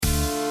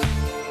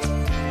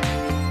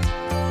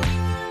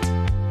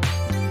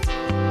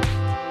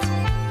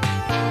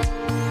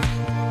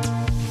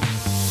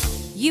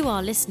You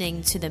are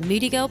listening to the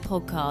Moody Girl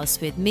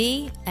podcast with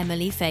me,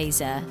 Emily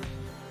Fazer.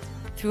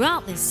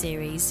 Throughout this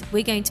series,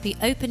 we're going to be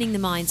opening the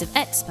minds of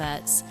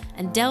experts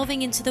and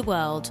delving into the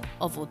world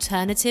of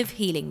alternative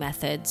healing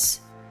methods.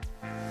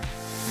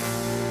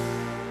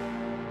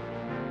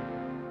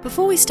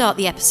 Before we start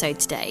the episode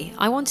today,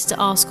 I wanted to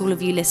ask all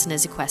of you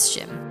listeners a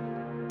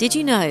question. Did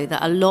you know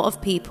that a lot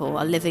of people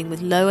are living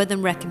with lower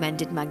than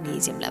recommended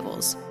magnesium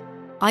levels?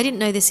 I didn't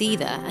know this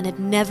either and had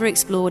never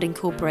explored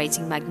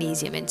incorporating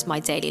magnesium into my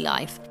daily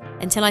life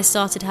until I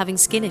started having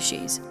skin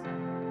issues.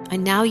 I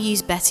now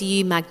use Better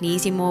You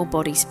magnesium oil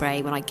body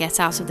spray when I get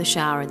out of the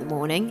shower in the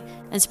morning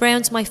and spray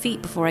onto my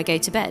feet before I go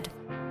to bed.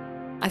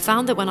 I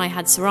found that when I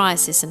had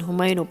psoriasis and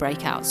hormonal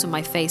breakouts on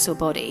my face or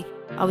body,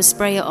 I would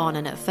spray it on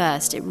and at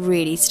first it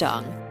really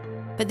stung.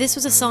 But this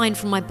was a sign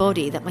from my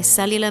body that my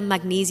cellular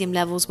magnesium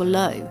levels were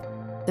low.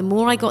 The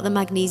more I got the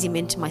magnesium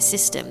into my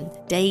system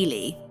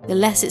daily, the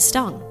less it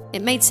stung.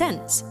 It made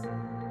sense.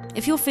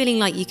 If you're feeling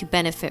like you could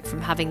benefit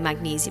from having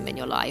magnesium in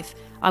your life,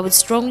 I would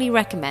strongly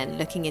recommend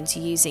looking into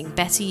using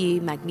Better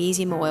You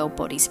magnesium oil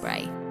body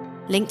spray.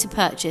 Link to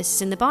purchase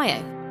is in the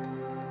bio.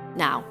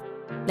 Now,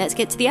 let's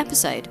get to the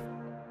episode.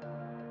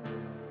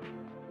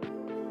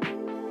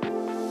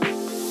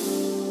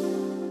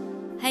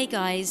 Hey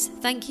guys,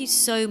 thank you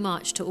so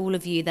much to all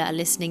of you that are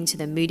listening to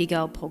the Moody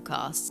Girl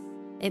podcast.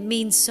 It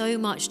means so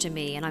much to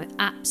me and I'm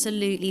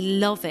absolutely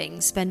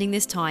loving spending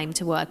this time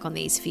to work on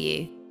these for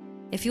you.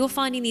 If you're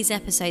finding these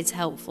episodes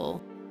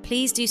helpful,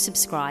 please do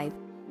subscribe,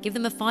 give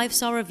them a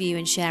 5-star review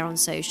and share on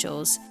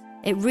socials.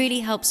 It really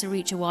helps to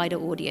reach a wider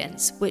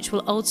audience, which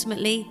will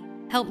ultimately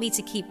help me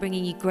to keep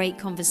bringing you great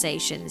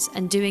conversations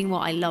and doing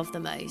what I love the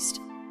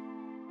most.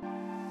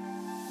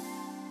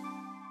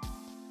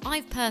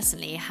 I've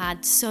personally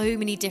had so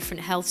many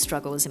different health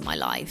struggles in my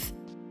life.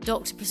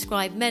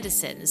 Doctor-prescribed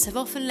medicines have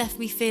often left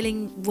me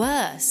feeling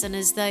worse and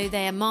as though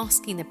they are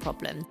masking the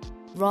problem,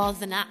 rather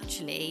than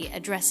actually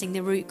addressing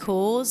the root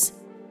cause.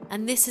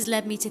 And this has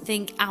led me to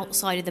think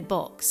outside of the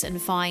box and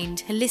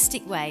find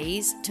holistic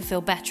ways to feel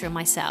better in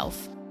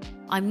myself.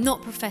 I'm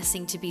not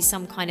professing to be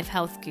some kind of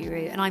health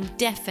guru, and I'm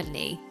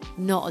definitely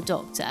not a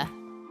doctor.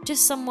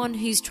 Just someone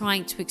who's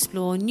trying to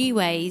explore new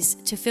ways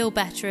to feel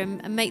better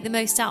and make the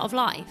most out of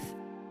life.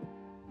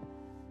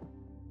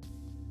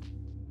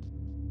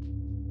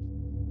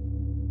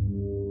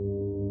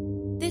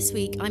 This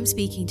week, I'm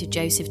speaking to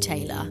Joseph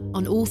Taylor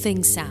on all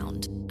things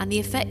sound and the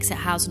effects it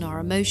has on our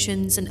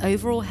emotions and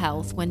overall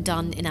health when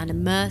done in an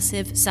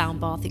immersive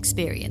sound bath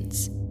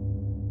experience.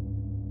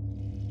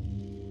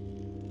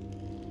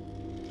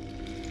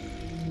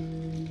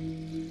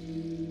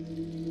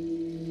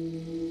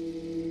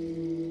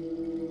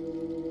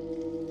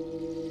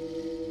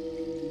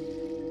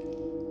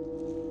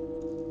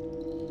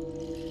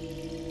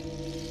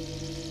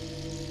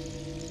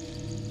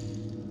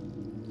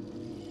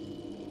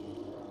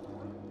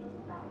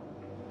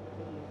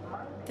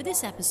 For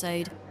this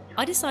episode,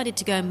 I decided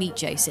to go and meet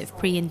Joseph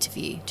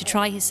pre-interview to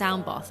try his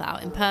sound bath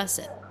out in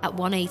person at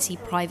 180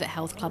 Private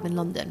Health Club in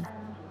London.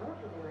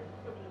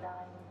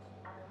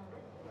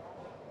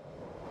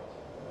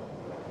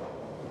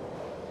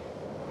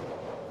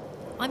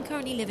 I'm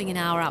currently living an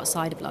hour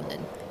outside of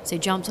London, so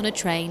jumped on a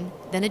train,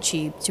 then a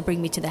tube to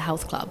bring me to the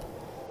health club.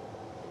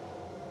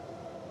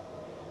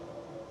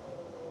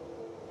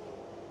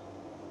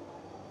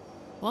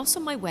 Whilst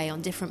on my way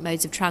on different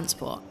modes of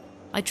transport,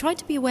 I tried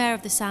to be aware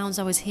of the sounds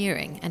I was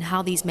hearing and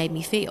how these made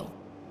me feel.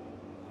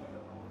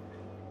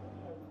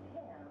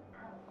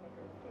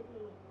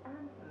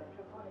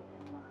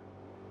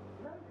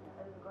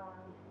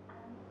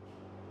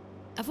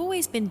 I've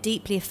always been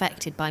deeply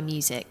affected by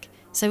music,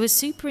 so I was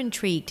super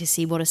intrigued to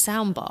see what a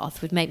sound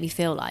bath would make me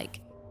feel like.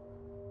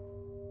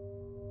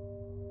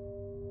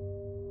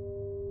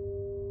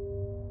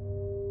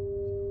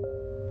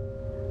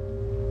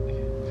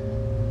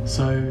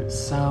 So,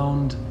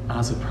 sound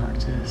as a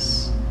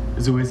practice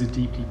is always a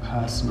deeply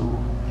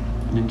personal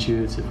and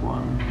intuitive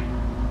one.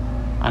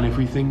 And if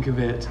we think of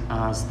it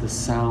as the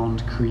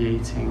sound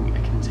creating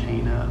a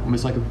container,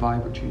 almost like a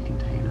vibratory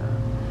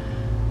container,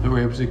 that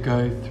we're able to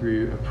go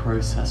through a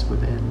process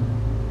within.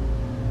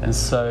 And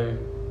so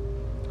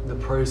the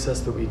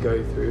process that we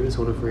go through is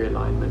one of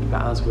realignment,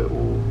 but as we're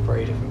all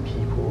very different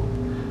people,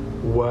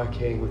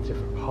 working with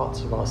different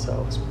parts of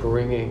ourselves,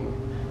 bringing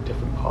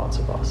different parts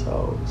of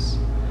ourselves,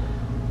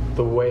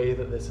 the way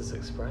that this is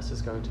expressed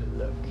is going to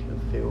look and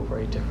feel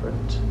very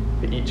different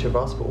for each of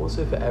us, but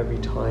also for every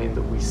time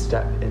that we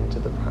step into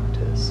the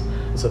practice.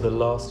 And so the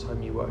last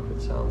time you work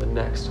with sound, the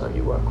next time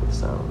you work with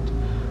sound,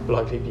 will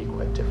likely be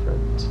quite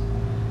different.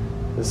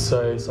 And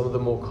so some of the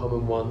more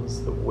common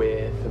ones that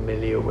we're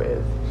familiar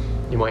with,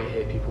 you might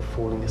hear people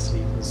falling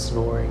asleep and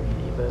snoring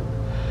even.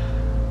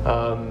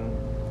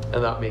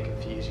 And that may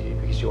confuse you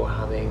because you're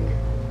having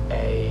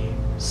a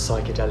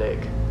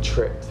psychedelic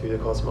trip through the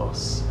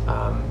cosmos.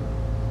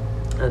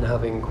 And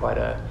having quite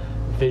a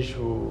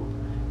visual,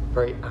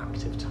 very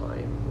active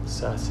time with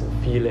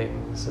certain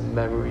feelings and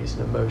memories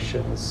and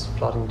emotions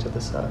flooding to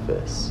the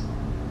surface.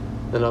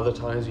 Then other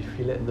times we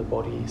feel it in the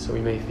body, so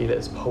we may feel it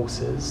as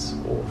pulses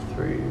or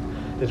through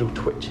little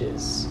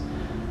twitches.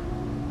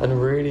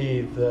 And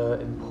really the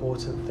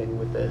important thing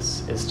with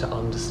this is to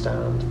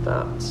understand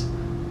that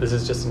this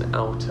is just an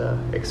outer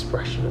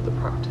expression of the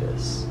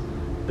practice.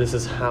 This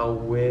is how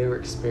we're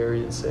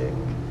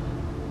experiencing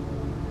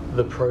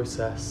the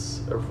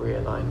process of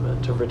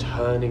realignment, of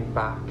returning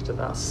back to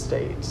that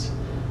state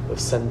of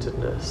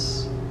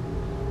centeredness.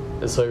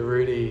 And so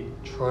really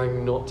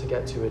trying not to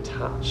get too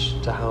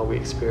attached to how we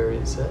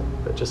experience it,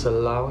 but just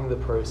allowing the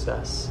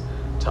process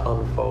to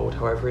unfold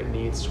however it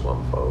needs to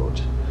unfold,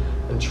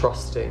 and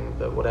trusting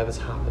that whatever's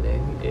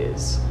happening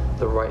is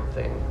the right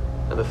thing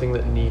and the thing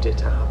that needed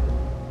to happen.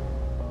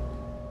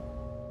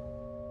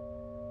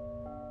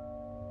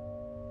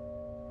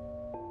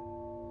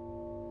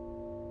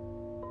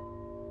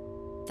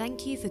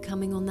 Thank you for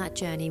coming on that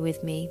journey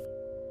with me.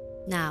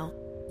 Now,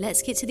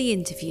 let's get to the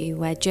interview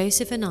where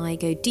Joseph and I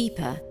go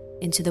deeper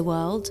into the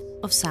world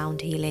of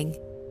sound healing.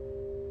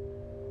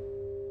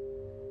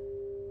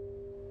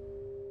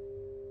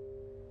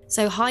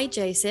 So, hi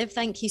Joseph,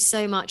 thank you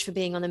so much for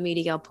being on the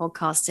Moody Girl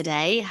podcast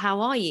today.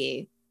 How are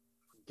you?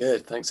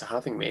 Good, thanks for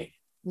having me.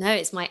 No,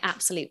 it's my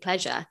absolute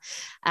pleasure.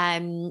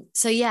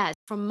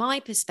 From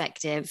my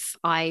perspective,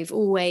 I've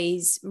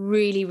always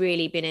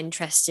really been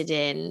interested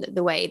in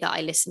the way that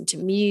I listen to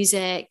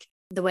music,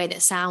 the way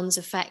that sounds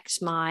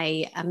affect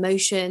my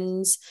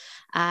emotions,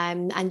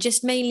 and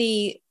just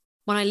mainly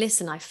when I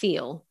listen, I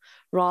feel,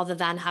 rather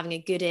than having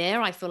a good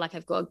ear. I feel like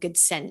I've got a good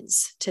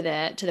sense to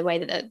the way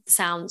that the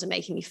sounds are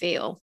making me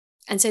feel.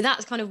 And so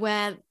that's kind of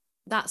where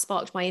that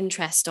sparked my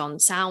interest on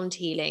sound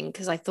healing,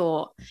 because I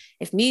thought,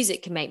 if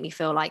music can make me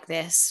feel like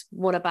this,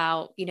 what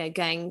about,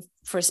 going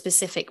for a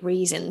specific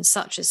reason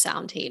such as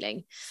sound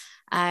healing?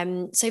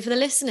 So for the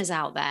listeners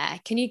out there,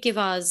 can you give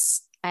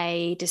us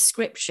a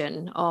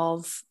description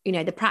of,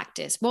 the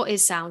practice? What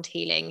is sound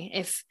healing?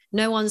 If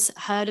no one's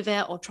heard of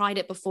it or tried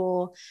it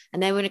before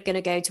and they were going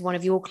to go to one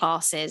of your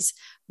classes,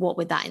 what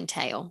would that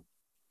entail?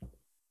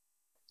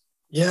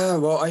 Yeah,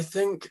 well, I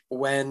think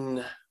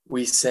when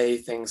we say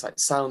things like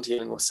sound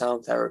healing or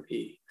sound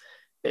therapy,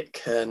 it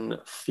can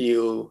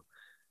feel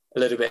a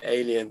little bit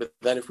alien. But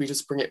then if we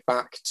just bring it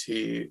back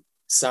to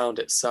sound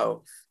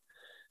itself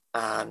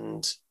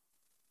and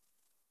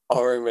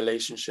our own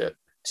relationship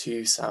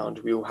to sound,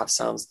 we all have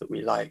sounds that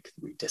we like,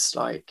 that we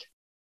dislike.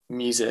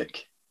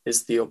 Music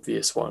is the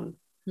obvious one.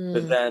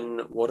 But then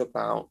what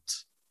about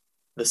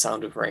the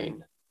sound of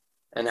rain,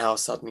 and how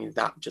suddenly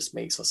that just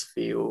makes us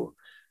feel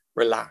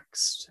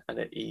relaxed and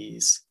at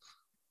ease?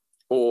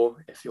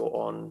 Or if you're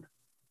on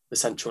the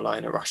Central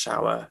Line at rush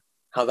hour,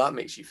 how that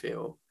makes you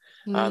feel,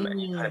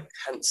 and you kind of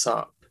tense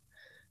up.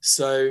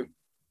 So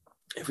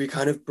if we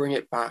kind of bring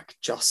it back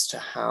just to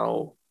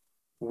how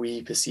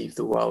we perceive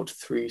the world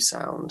through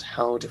sound,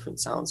 how different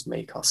sounds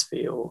make us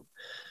feel,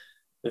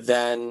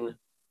 then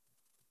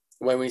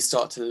when we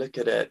start to look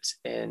at it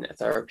in a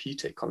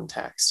therapeutic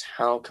context,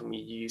 how can we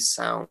use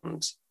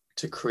sound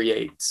to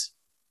create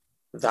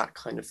that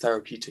kind of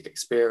therapeutic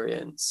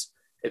experience?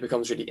 It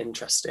becomes really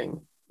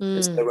interesting.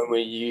 And so when we're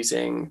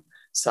using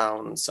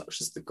sounds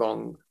such as the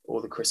gong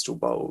or the crystal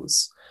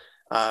bowls,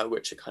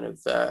 which are kind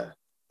of the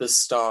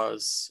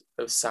stars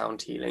of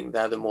sound healing,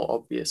 they're the more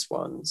obvious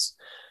ones.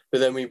 But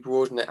then we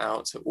broaden it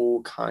out to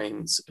all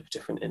kinds of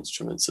different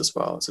instruments as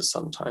well. So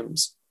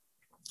sometimes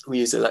we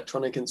use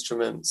electronic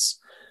instruments,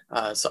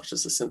 such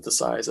as the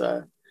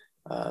synthesizer,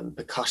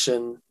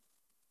 percussion,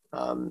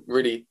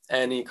 really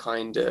any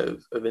kind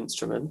of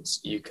instrument,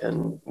 you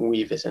can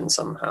weave it in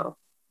somehow.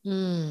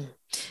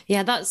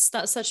 Yeah, that's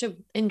such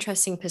an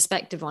interesting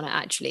perspective on it,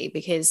 actually,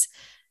 because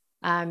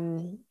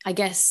I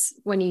guess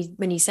when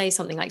you say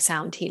something like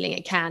sound healing,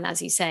 it can,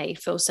 as you say,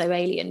 feel so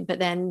alien. But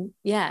then,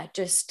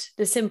 just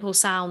the simple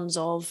sounds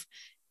of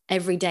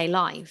everyday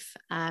life.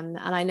 And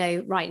I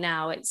know right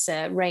now it's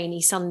a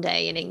rainy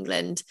Sunday in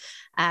England.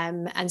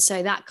 And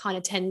so that kind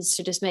of tends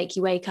to just make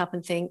you wake up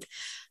and think,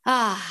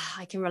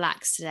 I can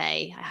relax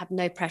today. I have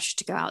no pressure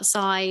to go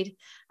outside.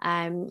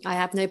 I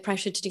have no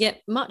pressure to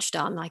get much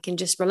done. I can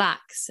just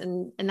relax.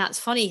 And that's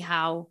funny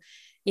how,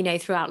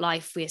 throughout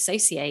life we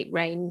associate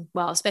rain,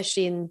 well,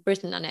 especially in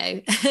Britain,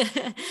 I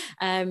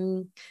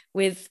know,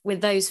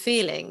 with those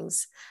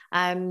feelings.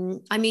 I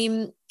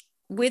mean,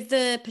 with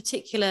the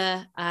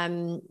particular,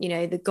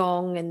 the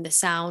gong and the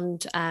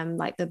sound,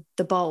 like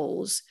the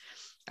bowls,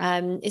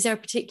 is there a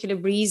particular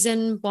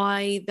reason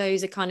why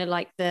those are kind of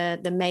like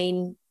the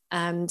main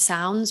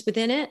sounds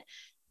within it?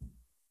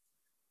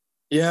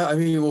 Yeah, I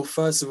mean, well,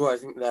 first of all, I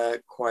think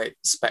they're quite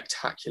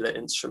spectacular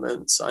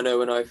instruments. I know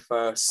when I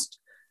first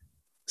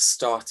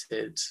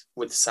started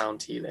with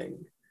sound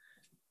healing,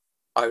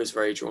 I was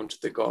very drawn to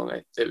the gong.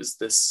 It was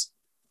this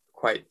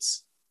quite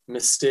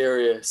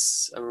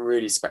mysterious and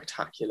really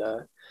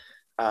spectacular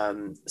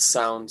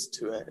sound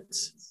to it.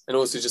 And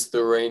also just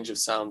the range of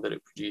sound that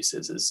it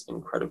produces is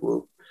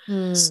incredible.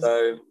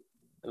 So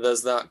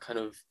there's that kind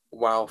of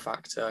wow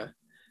factor,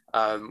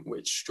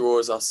 which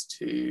draws us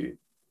to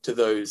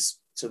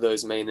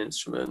those main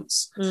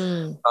instruments.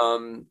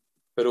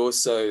 But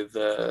also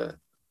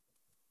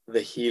the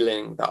the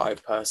healing that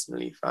I've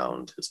personally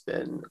found has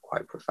been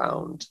quite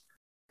profound.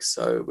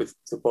 So with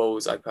the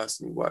bowls, I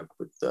personally work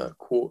with the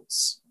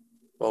quartz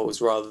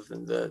bowls rather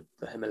than the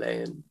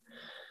Himalayan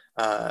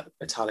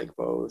metallic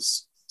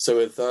bowls. So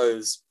with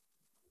those,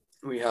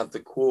 we have the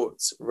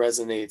quartz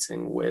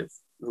resonating with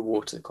the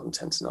water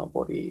content in our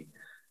body,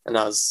 and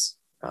as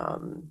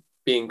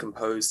being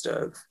composed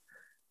of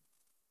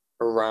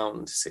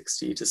around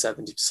 60 to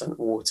 70%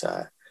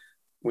 water,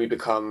 we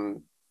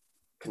become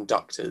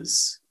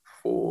conductors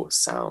for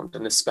sound,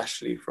 and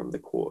especially from the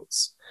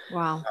quartz.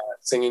 Wow.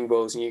 Singing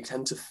bowls, and you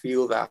tend to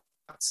feel that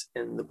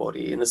in the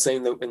body in the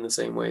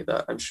same way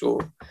that I'm sure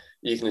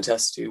you can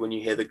attest to. When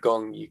you hear the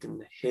gong, you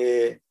can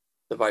hear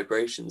the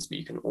vibrations, but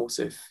you can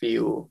also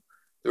feel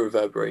the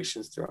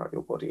reverberations throughout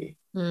your body.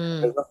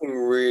 There's nothing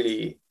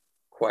really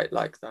quite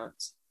like that.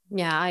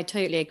 Yeah, I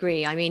totally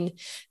agree. I mean,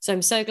 so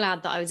I'm so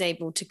glad that I was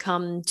able to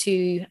come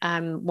to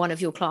one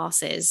of your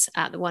classes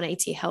at the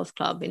 180 Health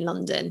Club in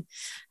London.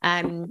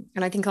 And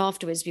I think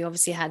afterwards we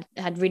obviously had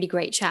really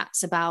great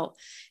chats about,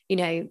 you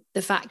know,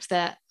 the fact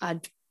that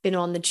I'd been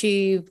on the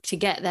tube to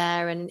get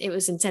there, and it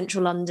was in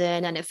central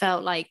London, and it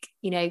felt like,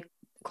 you know,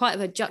 quite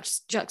of a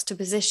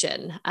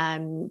juxtaposition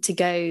to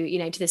go, you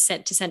know, to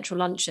central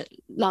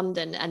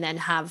London and then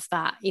have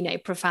that, you know,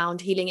 profound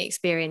healing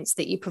experience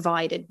that you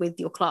provided with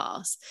your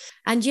class.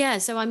 And yeah,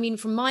 so I mean,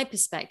 from my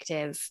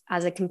perspective,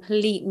 as a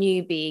complete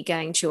newbie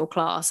going to your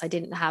class, I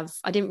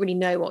didn't really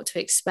know what to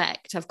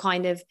expect. I've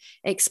kind of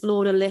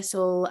explored a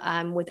little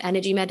with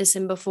energy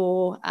medicine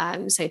before,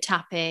 so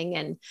tapping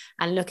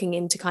and looking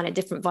into kind of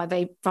different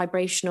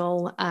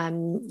vibrational,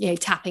 you know,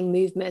 tapping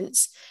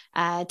movements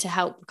to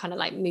help kind of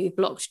like move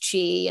blocked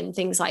chi and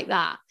things like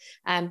that.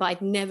 But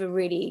I'd never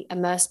really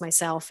immersed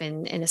myself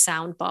in a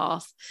sound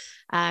bath.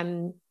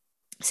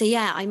 So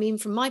yeah, I mean,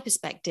 from my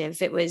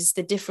perspective, it was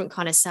the different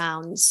kind of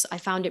sounds. I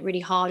found it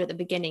really hard at the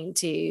beginning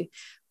to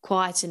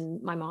quieten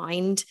my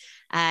mind.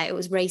 It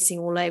was racing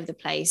all over the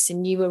place,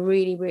 and you were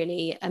really,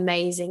 really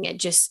amazing at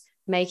just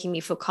making me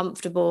feel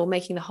comfortable,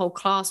 making the whole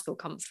class feel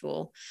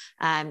comfortable,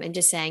 and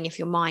just saying, if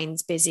your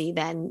mind's busy,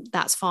 then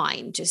that's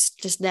fine.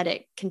 Just let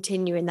it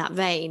continue in that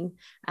vein,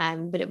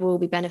 but it will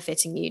be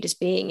benefiting you just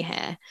being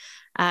here.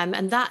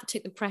 And that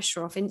took the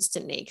pressure off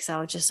instantly, because I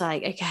was just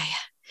like, okay.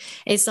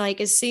 It's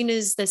like, as soon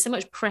as there's so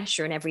much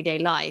pressure in everyday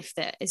life,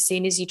 that as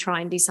soon as you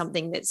try and do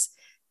something that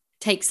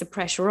takes the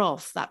pressure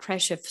off, that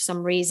pressure for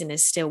some reason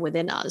is still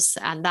within us.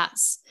 And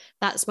that's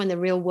when the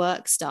real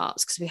work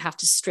starts, because we have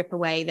to strip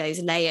away those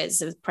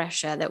layers of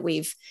pressure that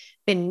we've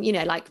been, you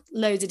know, like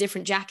loads of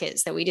different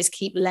jackets that we just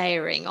keep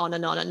layering on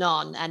and on and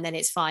on. And then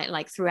it's fine.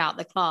 Like throughout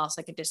the class,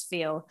 I could just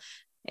feel,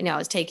 you know, I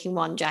was taking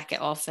one jacket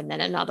off and then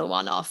another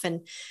one off,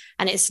 and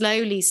it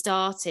slowly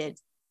started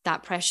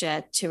that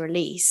pressure to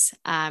release.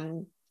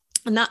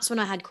 And that's when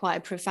I had quite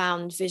a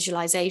profound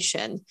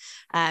visualization,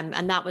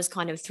 and that was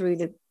kind of through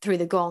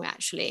the gong,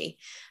 actually.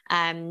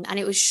 And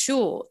it was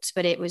short,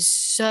 but it was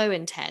so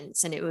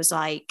intense, and it was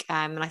like,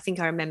 and I think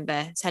I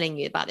remember telling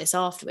you about this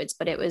afterwards,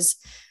 but it was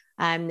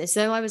as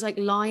though I was like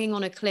lying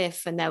on a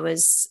cliff, and there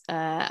was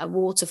a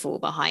waterfall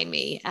behind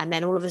me, and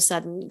then all of a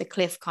sudden the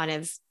cliff kind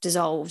of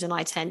dissolved, and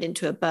I turned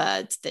into a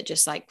bird that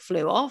just like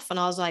flew off. And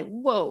I was like,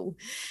 whoa,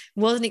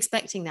 wasn't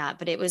expecting that.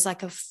 But it was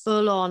like a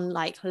full-on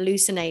like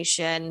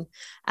hallucination,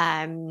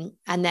 and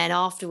then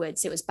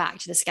afterwards it was back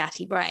to the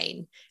scatty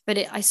brain. But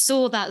I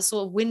saw that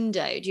sort of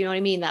window, do you know what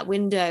I mean, that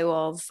window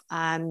of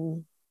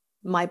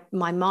my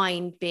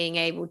mind being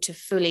able to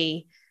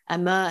fully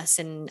immerse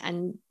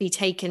and be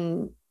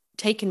taken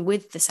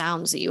with the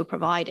sounds that you were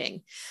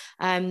providing.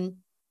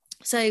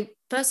 So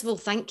first of all,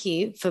 thank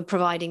you for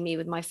providing me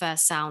with my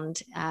first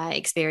sound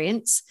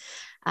experience.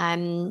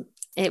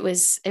 It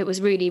was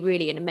really,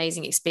 really an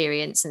amazing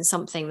experience, and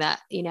something that,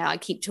 you know, I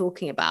keep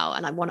talking about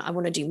and I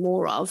want to do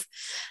more of.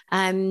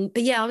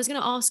 But yeah, I was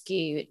going to ask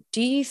you,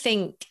 do you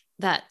think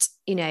that,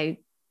 you know,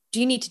 do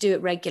you need to do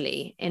it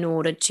regularly in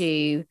order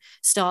to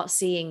start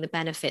seeing the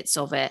benefits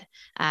of it?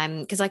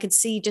 Because I could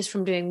see just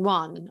from doing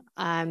one,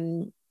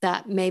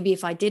 that maybe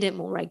if I did it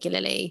more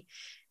regularly,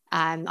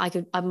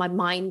 my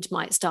mind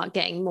might start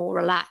getting more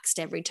relaxed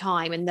every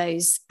time, and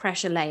those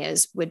pressure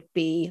layers would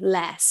be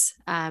less,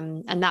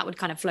 and that would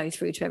kind of flow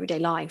through to everyday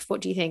life. What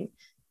do you think?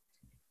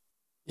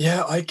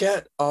 Yeah, I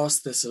get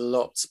asked this a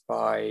lot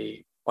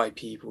by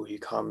people who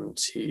come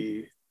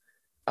to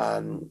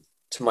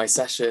my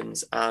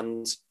sessions,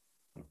 and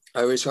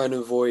I always try and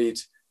avoid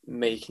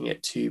making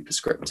it too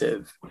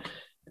prescriptive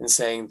and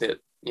saying that,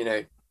 you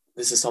know,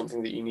 this is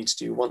something that you need to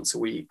do once a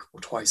week or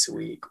twice a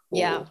week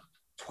or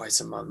twice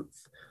a month.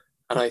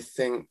 And I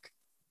think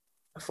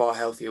a far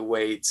healthier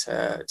way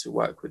to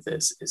work with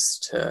this is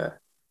to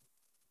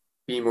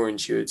be more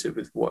intuitive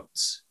with what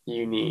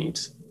you need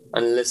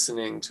and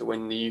listening to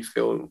when you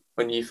feel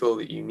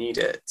that you need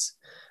it,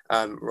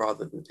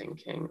 rather than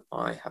thinking,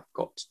 I have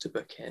got to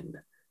book in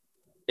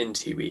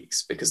 2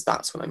 weeks because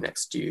that's when I'm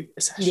next due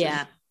a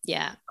session.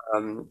 Yeah.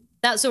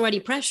 That's already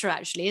pressure,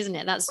 actually, isn't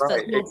it? That's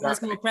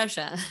more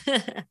pressure.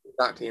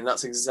 Exactly, and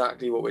that's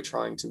exactly what we're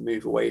trying to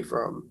move away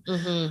from.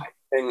 Mm-hmm. I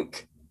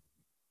think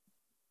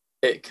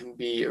it can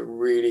be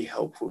really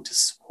helpful to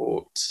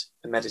support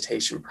a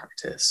meditation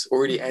practice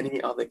or really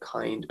any other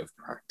kind of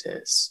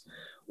practice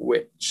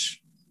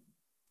which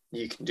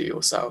you can do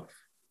yourself.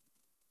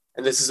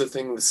 And this is the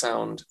thing with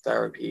sound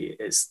therapy,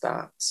 is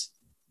that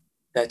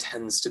there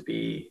tends to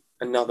be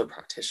another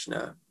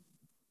practitioner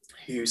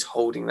who's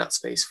holding that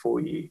space for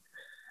you.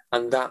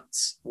 And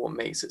that's what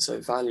makes it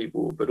so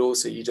valuable. But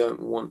also you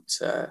don't want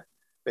to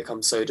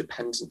become so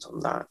dependent on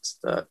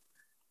that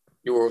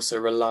you're also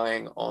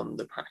relying on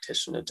the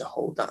practitioner to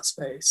hold that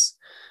space.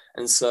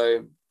 And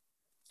so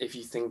if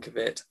you think of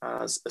it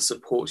as a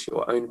support to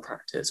your own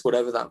practice,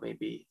 whatever that may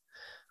be,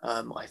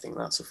 I think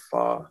that's a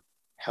far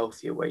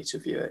healthier way to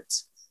view it.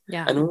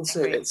 Yeah. And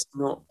also it's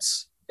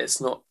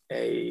not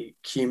a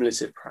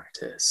cumulative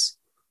practice.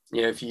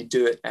 You know, if you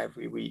do it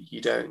every week,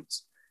 you don't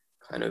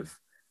kind of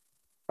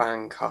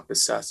bank up a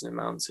certain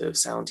amount of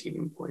sound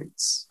healing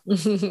points.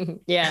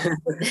 Yeah.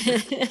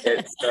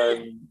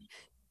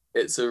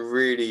 It's a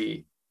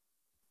really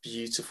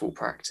beautiful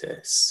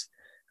practice,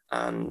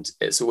 and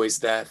it's always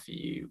there for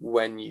you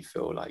when you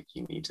feel like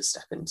you need to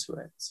step into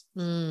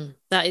it.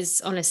 That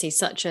is honestly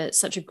such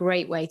a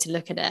great way to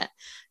look at it.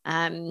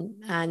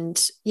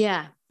 And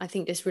yeah, I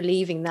think just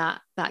relieving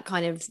that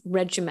kind of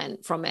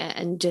regiment from it,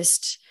 and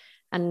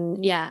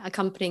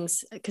accompanying,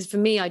 because for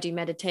me, I do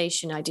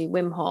meditation, I do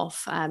Wim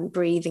Hof,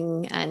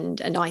 breathing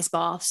and ice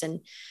baths,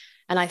 and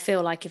I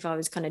feel like if I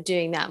was kind of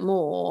doing that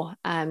more,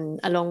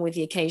 along with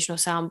the occasional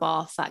sound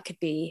bath, that could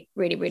be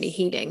really, really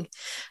healing.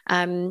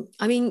 I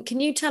mean,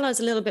 can you tell us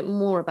a little bit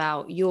more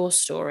about your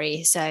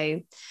story?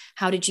 So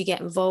how did you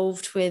get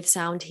involved with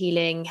sound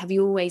healing? Have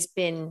you always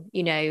been,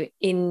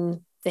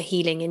 in the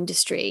healing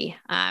industry?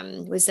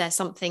 Was there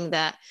something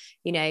that,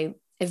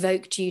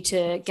 evoked you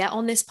to get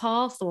on this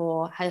path,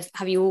 or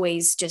have you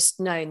always just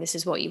known this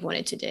is what you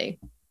wanted to do?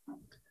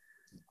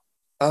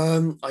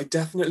 I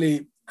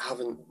definitely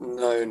haven't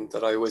known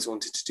that I always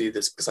wanted to do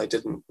this, because I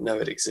didn't know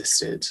it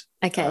existed.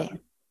 Okay.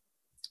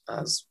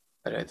 As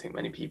I don't think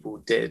many people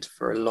did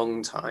for a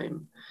long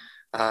time.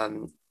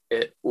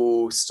 It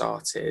all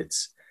started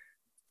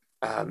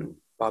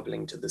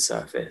bubbling to the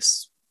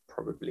surface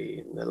probably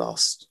in the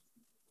last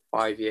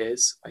 5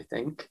 years, I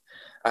think.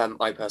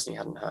 I personally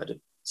hadn't heard of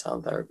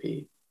sound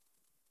therapy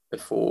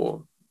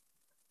before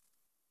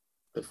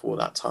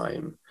that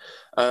time.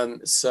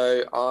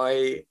 So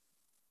I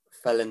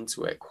fell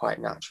into it quite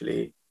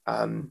naturally.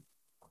 But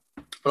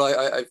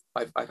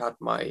I've had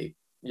my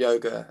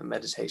yoga and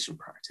meditation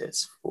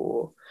practice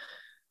for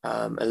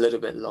a little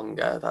bit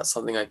longer. That's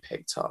something I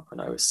picked up when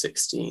I was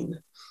 16,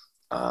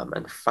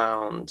 and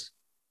found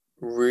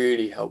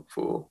really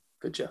helpful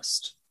for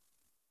just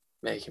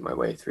making my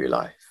way through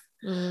life.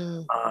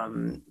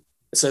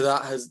 So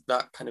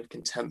that kind of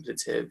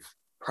contemplative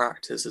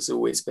practice has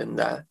always been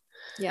there.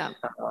 Yeah.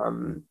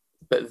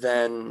 But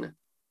then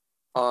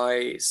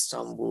I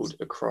stumbled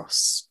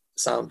across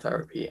sound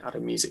therapy at a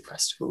music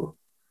festival.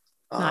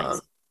 Nice.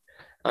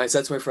 I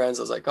said to my friends,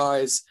 I was like,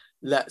 guys,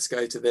 let's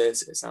go to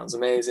this. It sounds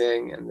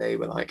amazing. And they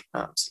were like,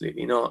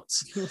 absolutely not.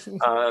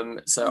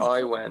 So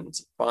I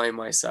went by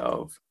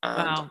myself,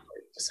 and Wow. I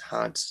just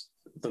had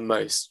the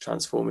most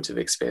transformative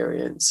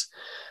experience.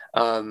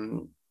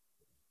 And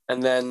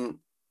then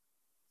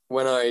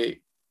when I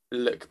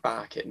look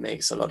back, it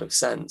makes a lot of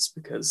sense,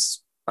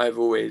 because I've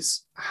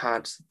always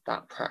had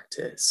that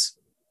practice,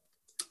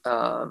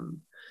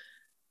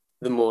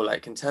 the more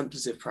like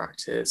contemplative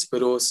practice,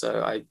 but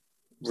also I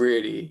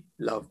really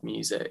love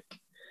music.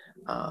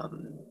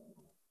 And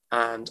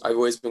I've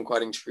always been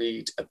quite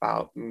intrigued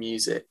about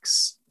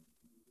music's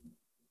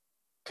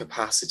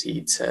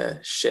capacity to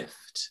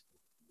shift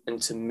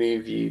and to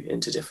move you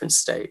into different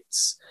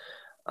states.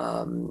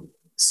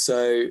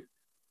 So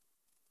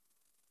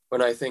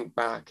when I think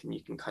back, and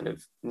you can kind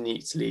of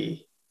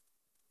neatly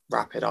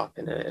wrap it up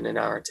in a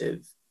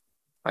narrative,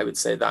 I would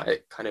say that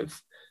it kind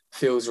of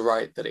feels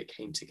right that it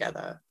came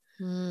together.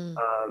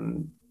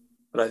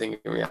 But I think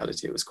in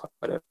reality it was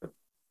quite a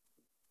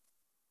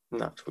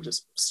natural,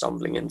 just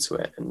stumbling into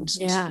it and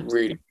just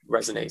really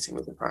resonating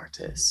with the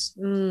practice.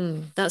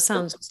 That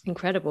sounds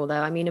incredible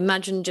though. I mean,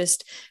 imagine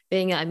just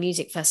being at a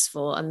music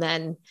festival and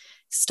then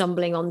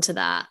stumbling onto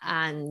that,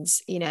 and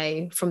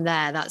from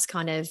there that's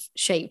kind of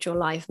shaped your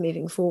life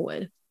moving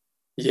forward.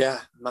 Yeah,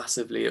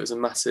 massively. It was a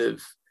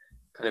massive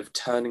kind of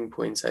turning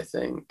point, I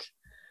think.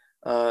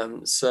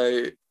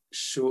 So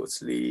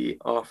shortly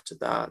after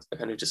that, I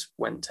kind of just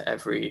went to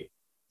every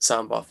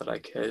sound bath that I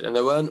could, and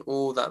there weren't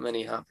all that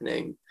many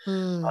happening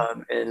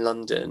in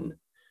London.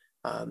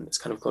 It's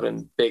kind of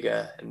gotten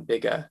bigger and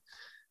bigger.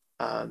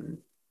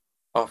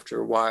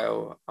 After a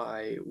while,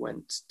 I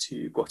went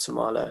to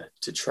Guatemala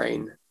to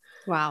train.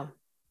 Wow.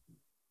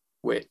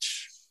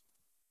 Which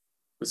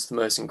was the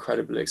most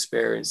incredible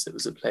experience. It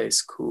was a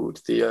place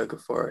called the Yoga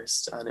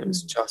Forest, and it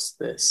was just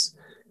this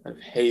kind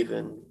of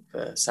haven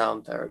for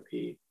sound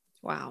therapy.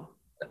 Wow.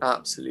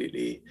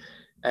 Absolutely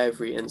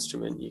every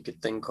instrument you could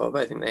think of.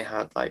 I think they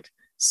had like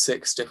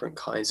 6 different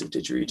kinds of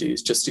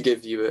didgeridoos, just to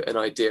give you an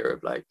idea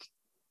of like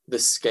the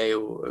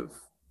scale of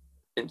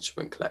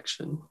instrument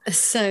collection. It's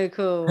so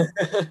cool.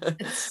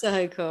 It's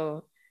so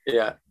cool.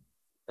 Yeah.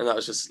 And that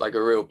was just like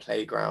a real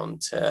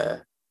playground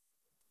to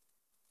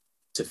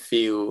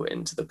feel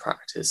into the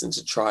practice and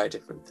to try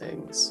different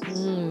things.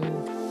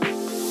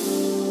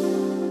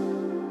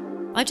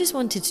 I just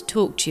wanted to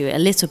talk to you a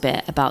little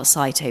bit about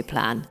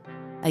Cytoplan,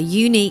 a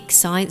unique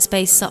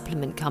science-based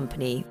supplement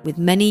company with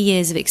many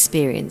years of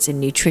experience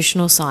in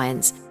nutritional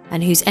science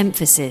and whose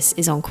emphasis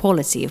is on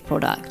quality of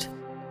product.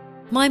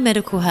 My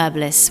medical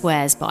herbalist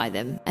swears by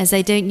them, as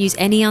they don't use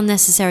any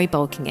unnecessary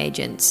bulking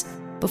agents.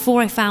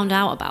 Before I found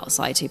out about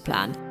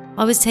Cytoplan,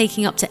 I was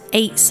taking up to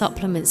 8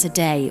 supplements a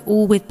day,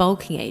 all with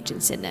bulking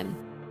agents in them.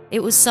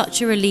 It was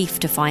such a relief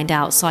to find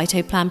out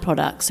Cytoplan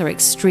products are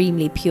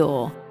extremely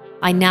pure.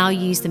 I now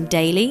use them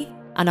daily,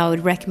 and I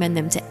would recommend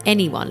them to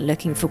anyone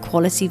looking for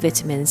quality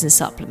vitamins and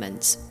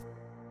supplements.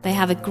 They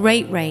have a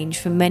great range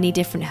for many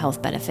different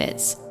health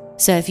benefits,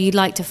 so if you'd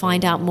like to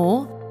find out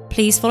more,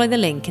 please follow the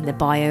link in the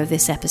bio of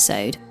this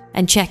episode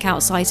and check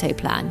out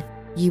Cytoplan.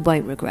 You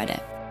won't regret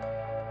it.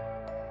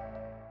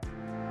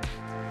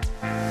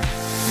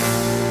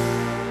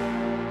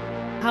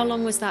 How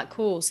long was that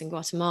course in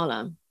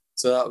Guatemala?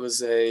 So that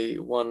was a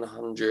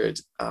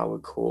 100-hour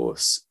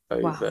course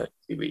over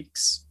 2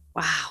 weeks.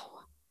 Wow.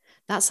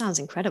 That sounds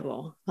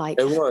incredible. Like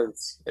it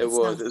was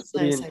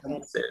pretty so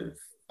intensive. Good.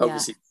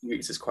 Obviously, 2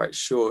 weeks is quite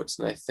short,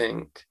 and I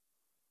think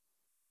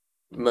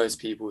most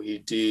people who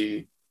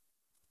do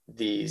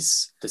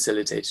these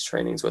facilitated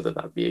trainings, whether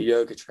that be a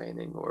yoga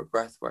training or a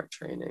breathwork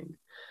training,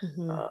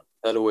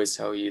 they'll always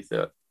tell you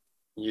that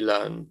you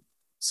learn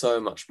so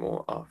much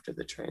more after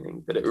the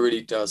training, but it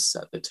really does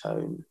set the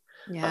tone.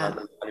 And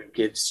it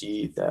gives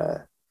you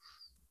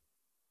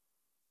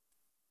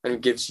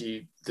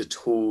the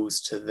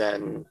tools to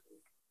then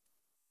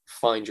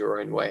find your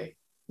own way.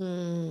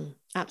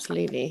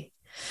 Absolutely.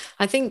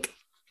 I think,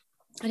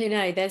 I don't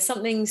know, there's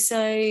something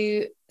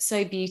so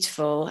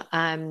beautiful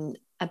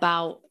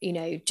about, you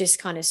know, just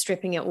kind of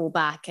stripping it all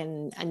back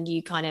and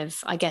you kind of,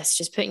 I guess,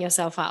 just putting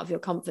yourself out of your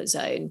comfort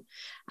zone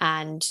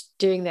and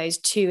doing those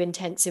 2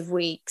 intensive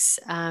weeks,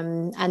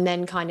 and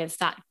then kind of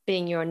that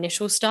being your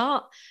initial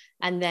start.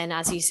 And then,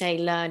 as you say,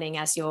 learning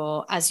as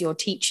you're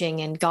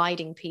teaching and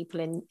guiding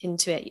people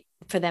into it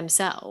for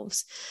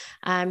themselves.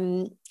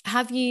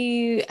 Have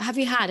you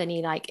had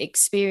any like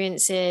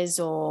experiences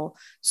or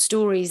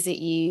stories that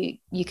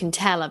you can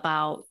tell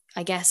about,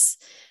 I guess,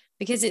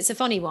 because it's a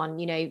funny one,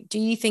 you know, do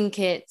you think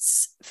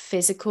it's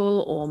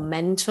physical or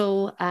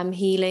mental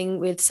healing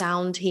with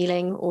sound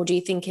healing, or do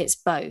you think it's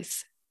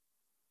both?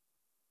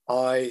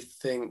 I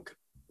think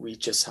we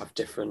just have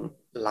different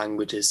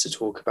languages to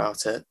talk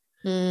about it.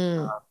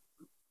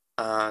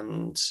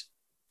 And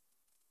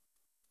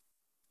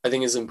I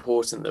think it's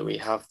important that we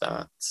have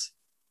that,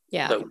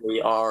 that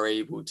we are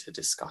able to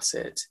discuss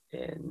it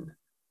in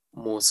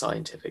more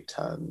scientific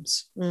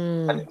terms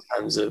and in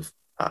terms of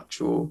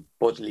actual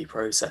bodily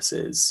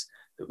processes,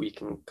 that we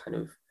can kind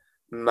of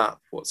map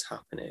what's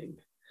happening.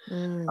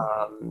 But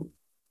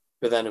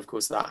then, of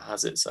course, that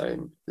has its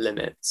own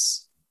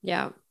limits.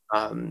 In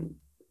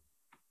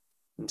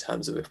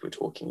terms of if we're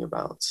talking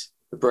about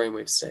the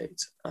brainwave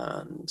state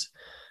and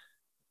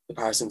the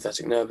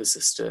parasympathetic nervous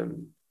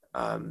system.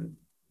 Can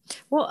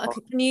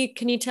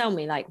you tell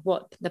me like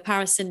what the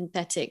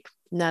parasympathetic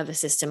nervous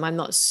system? I'm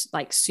not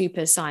like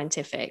super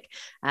scientific,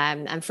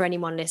 and for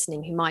anyone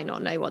listening who might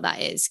not know what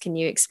that is, can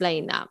you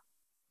explain that?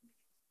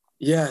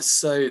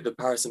 So the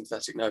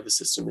parasympathetic nervous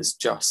system is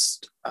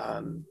just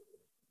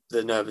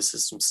the nervous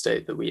system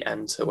state that we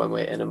enter when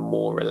we're in a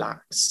more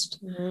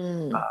relaxed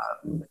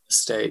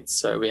state.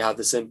 So we have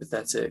the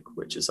sympathetic,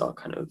 which is our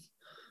kind of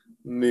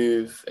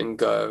move and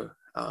go,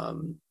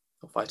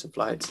 or fight or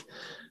flight,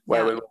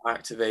 where we're more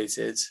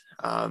activated.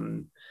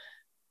 And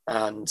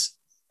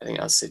I think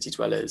as city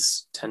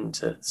dwellers tend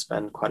to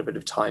spend quite a bit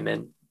of time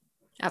in.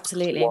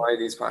 Absolutely. Why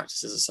these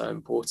practices are so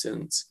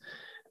important.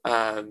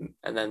 And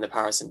then the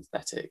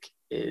parasympathetic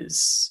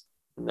is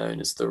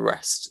known as the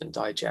rest and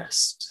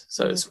digest.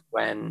 So it's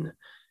when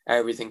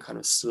everything kind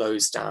of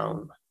slows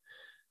down.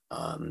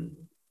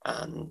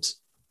 And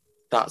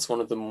that's one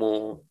of the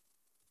more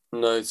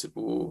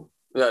noticeable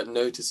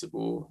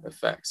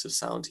effects of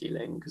sound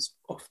healing, because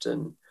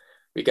often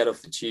we get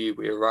off the tube,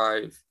 we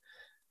arrive,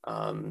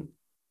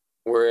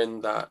 we're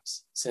in that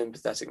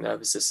sympathetic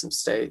nervous system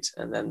state,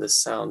 and then the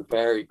sound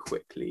very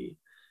quickly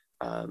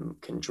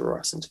can draw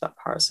us into that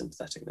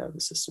parasympathetic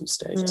nervous system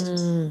state.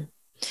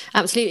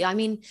 Absolutely. I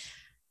mean,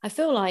 I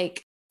feel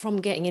like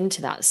from getting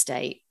into that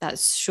state,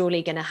 that's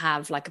surely going to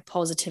have like a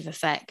positive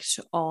effect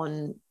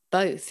on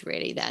both,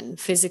 really, then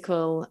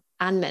physical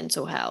and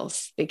mental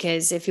health,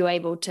 because if you're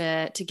able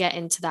to get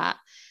into that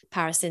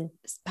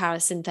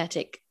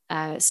parasympathetic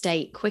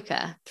state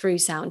quicker through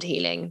sound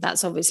healing,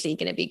 that's obviously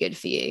going to be good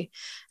for you.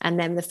 And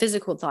then the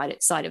physical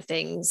side of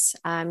things,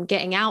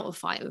 getting out of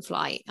fight and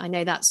flight, I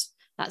know that's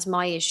that's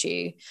my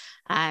issue.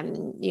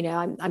 You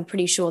know, I'm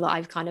pretty sure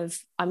that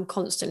I'm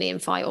constantly in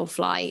fight or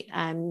flight,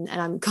 and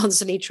I'm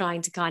constantly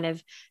trying to kind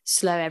of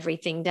slow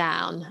everything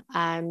down.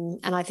 And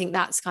I think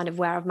that's kind of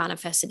where I've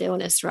manifested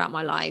illness throughout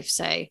my life.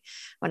 So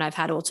when I've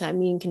had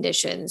autoimmune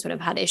conditions, when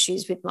I've had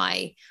issues with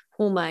my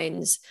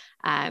hormones,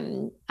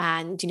 and,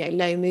 you know,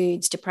 low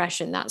moods,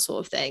 depression, that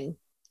sort of thing.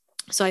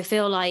 So I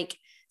feel like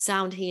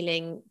sound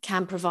healing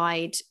can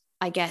provide,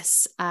 I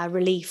guess,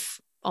 relief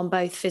on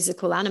both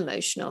physical and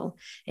emotional.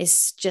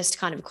 It's just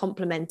kind of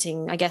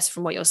complementing, I guess,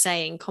 from what you're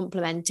saying,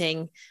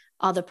 complementing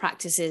other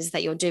practices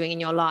that you're doing in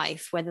your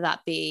life, whether that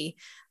be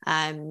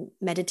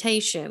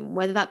meditation,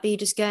 whether that be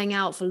just going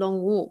out for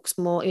long walks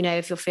more, you know,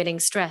 if you're feeling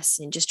stressed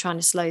and just trying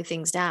to slow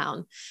things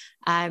down.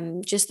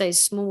 Just those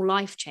small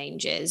life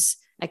changes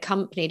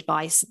accompanied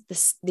by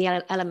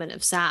the element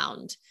of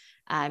sound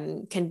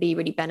can be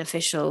really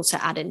beneficial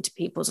to add into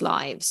people's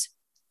lives.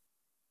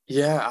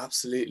 Yeah,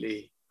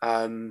 absolutely.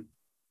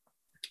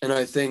 And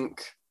I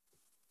think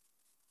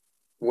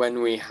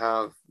when we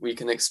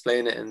can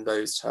explain it in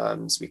those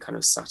terms, we kind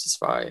of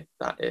satisfy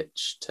that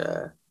itch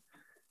to,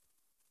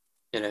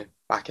 you know,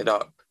 back it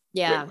up.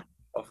 Yeah.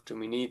 Often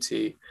we need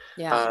to.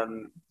 Yeah.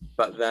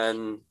 But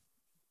then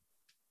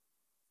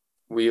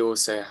we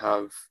also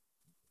have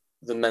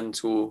the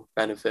mental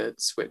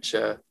benefits, which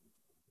are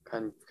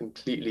kind of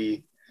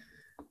completely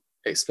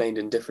explained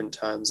in different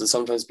terms and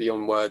sometimes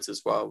beyond words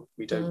as well.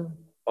 We don't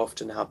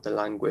often have the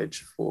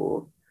language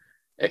for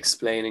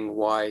explaining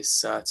why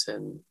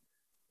certain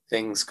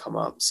things come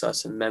up,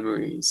 certain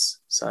memories,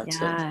 certain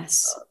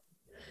yes.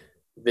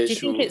 visual. Do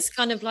you think it's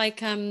kind of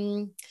like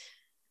and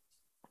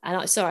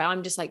sorry,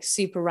 I'm just like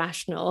super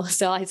rational,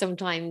 so I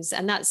sometimes,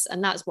 and that's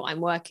what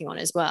I'm working on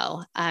as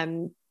well.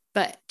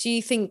 But do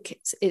you think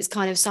it's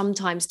kind of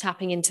sometimes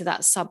tapping into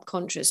that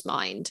subconscious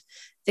mind,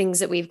 things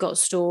that we've got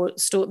stored,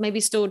 maybe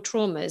stored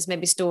traumas,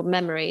 maybe stored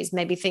memories,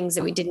 maybe things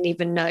that we didn't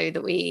even know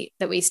that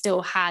we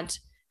still had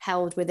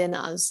held within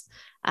us,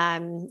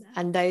 and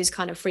those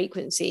kind of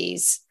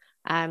frequencies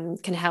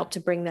can help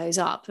to bring those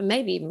up and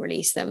maybe even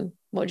release them?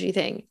 What do you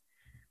think?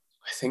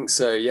 I think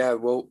so. Yeah.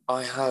 Well,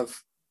 I have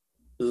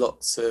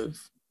lots of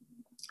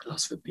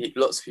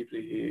people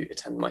who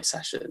attend my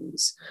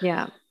sessions.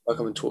 Yeah. They'll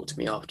come and talk to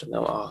me after, and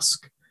they'll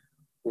ask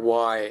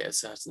why a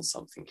certain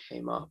something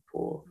came up,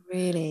 or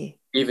really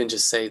even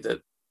just say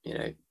that, you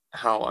know,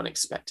 how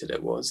unexpected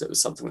it was. It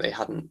was something they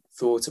hadn't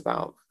thought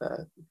about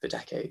for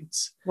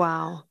decades.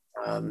 Wow.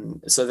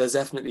 So there's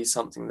definitely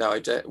something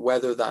there.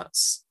 Whether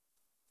that's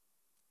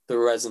the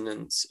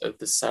resonance of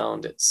the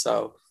sound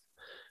itself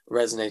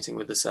resonating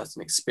with a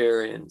certain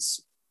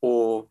experience,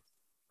 or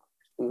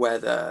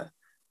whether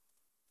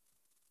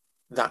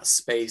that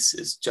space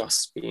is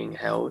just being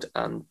held,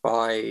 and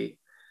by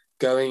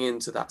going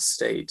into that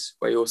state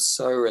where you're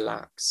so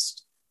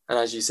relaxed, and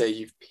as you say,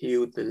 you've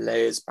peeled the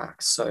layers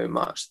back so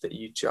much that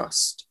you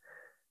just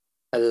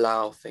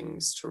allow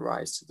things to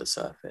rise to the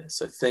surface.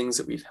 So things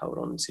that we've held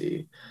on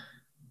to,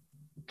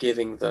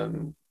 giving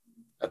them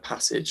a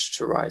passage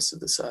to rise to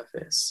the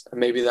surface. And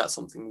maybe that's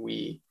something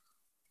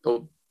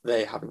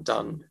they haven't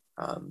done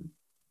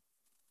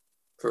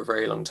for a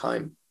very long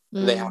time.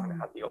 They haven't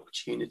had the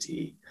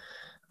opportunity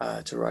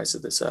to rise to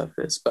the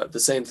surface. But the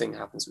same thing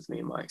happens with me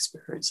in my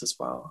experience as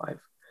well.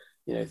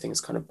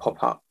 Things kind of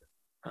pop up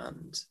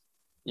and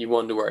you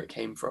wonder where it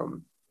came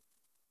from.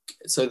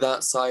 So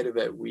that side of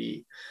it,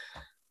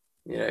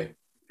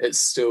 it's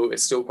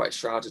still quite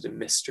shrouded in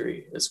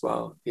mystery as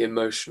well. The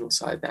emotional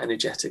side, the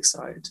energetic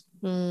side.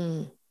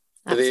 But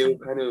they all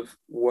kind of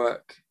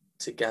work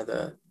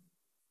together.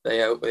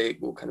 They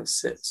all kind of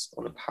sit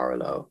on a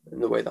parallel in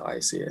the way that I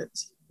see it.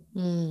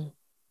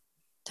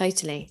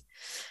 Totally.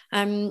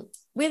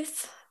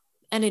 With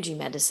energy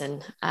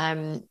medicine,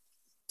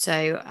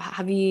 so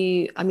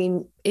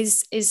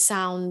is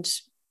sound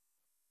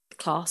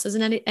classed as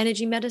an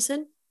energy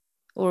medicine,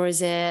 or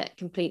is it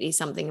completely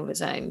something of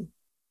its own?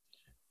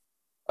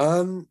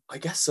 I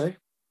guess so.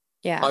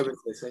 Yeah, I would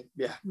say so.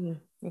 Yeah.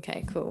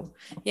 Okay, cool.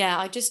 Yeah,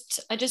 I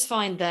just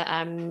find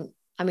that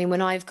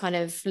when I've kind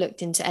of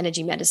looked into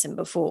energy medicine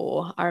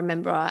before, I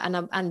remember and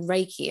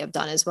Reiki I've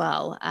done as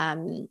well.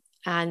 And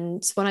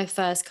when I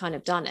first kind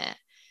of done it,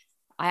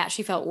 I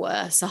actually felt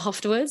worse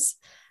afterwards.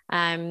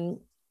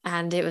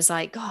 And it was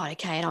like, God,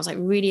 okay. And I was like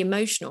really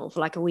emotional for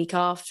like a week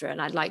after,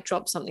 and I'd like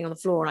drop something on the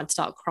floor and I'd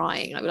start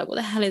crying. And I'd be like, what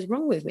the hell is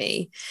wrong with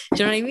me?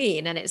 Do you know what I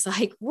mean? And it's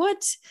like,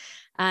 what?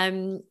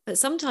 But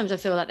sometimes I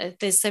feel like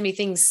there's so many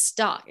things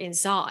stuck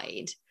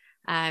inside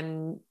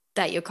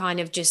that you're kind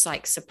of just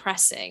like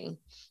suppressing.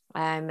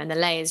 And the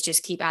layers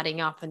just keep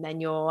adding up, and then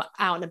you're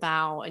out and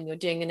about and you're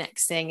doing the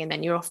next thing, and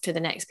then you're off to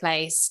the next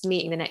place,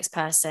 meeting the next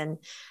person.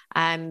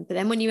 But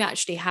then when you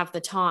actually have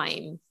the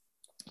time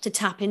to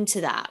tap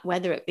into that,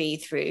 whether it be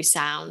through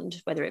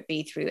sound, whether it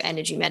be through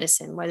energy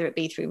medicine, whether it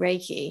be through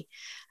Reiki,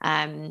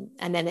 and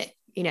then it,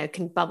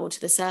 can bubble to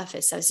the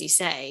surface, as you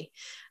say.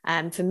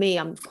 For me,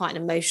 I'm quite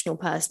an emotional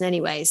person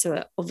anyway, so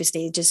it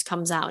obviously just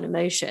comes out in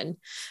emotion.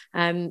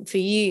 For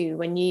you,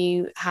 when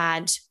you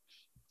had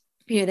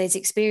those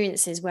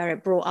experiences where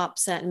it brought up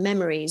certain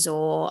memories,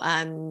 or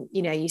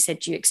you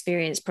said you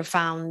experienced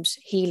profound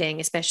healing,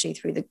 especially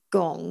through the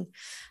gong.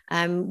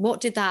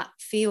 What did that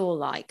feel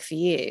like for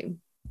you?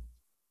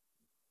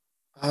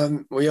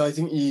 Well, yeah, I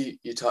think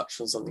you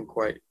touched on something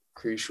quite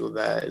crucial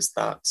there, is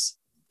that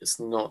it's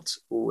not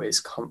always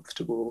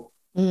comfortable.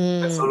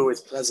 It's not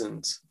always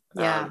pleasant.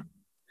 Yeah.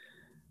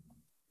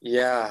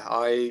 Yeah,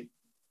 I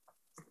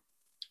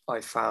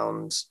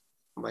found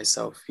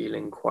myself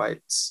feeling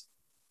quite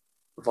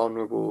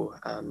vulnerable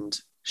and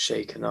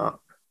shaken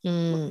up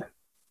when I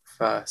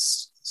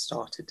first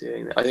started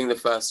doing it. I think the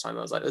first time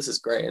I was like, this is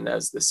great, and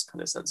there's this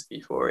kind of sense of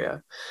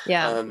euphoria.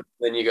 Then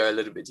you go a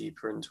little bit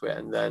deeper into it,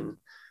 and then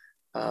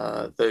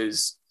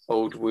those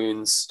old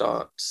wounds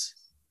start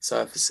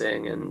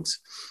surfacing. And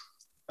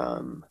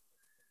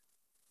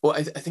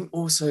I think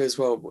also as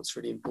well, what's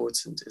really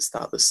important is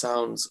that the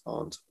sounds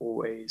aren't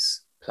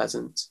always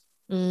pleasant.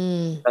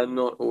 They're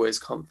not always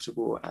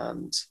comfortable,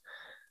 and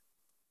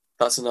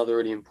that's another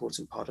really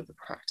important part of the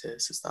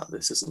practice, is that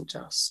this isn't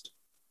just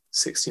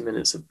 60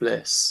 minutes of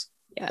bliss.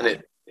 And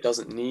it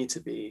doesn't need to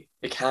be.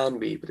 It can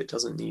be, but it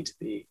doesn't need to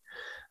be.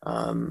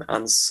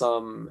 And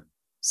some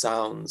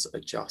sounds are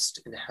just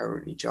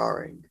inherently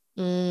jarring,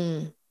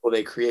 or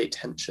they create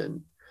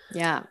tension.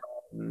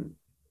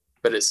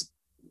 But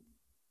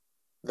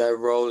their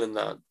role in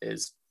that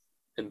is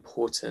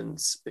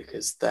important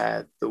because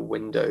they're the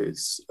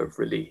windows of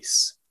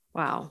release.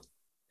 Wow.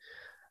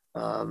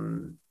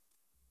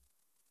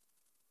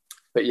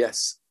 But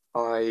yes,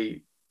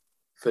 I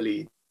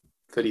fully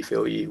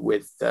feel you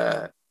with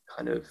the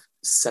kind of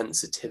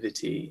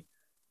sensitivity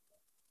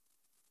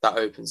that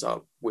opens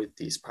up with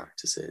these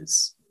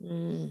practices.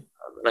 And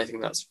I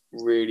think that's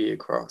really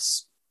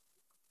across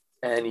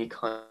any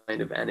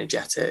kind of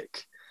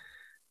energetic,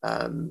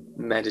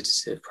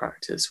 meditative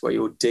practice where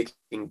you're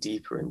digging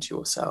deeper into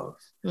yourself.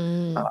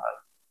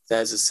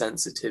 There's a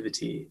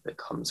sensitivity that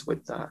comes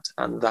with that,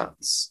 and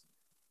that's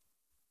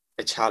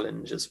a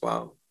challenge as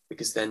well,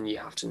 because then you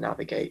have to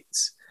navigate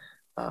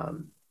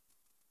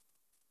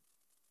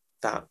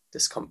that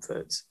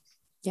discomfort.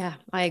 Yeah,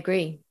 I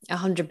agree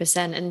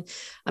 100%. And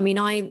I mean,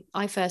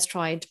 I first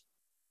tried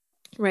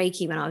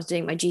Reiki when I was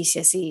doing my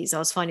GCSEs. I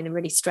was finding them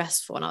really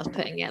stressful, and I was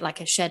putting it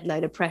like a shed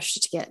load of pressure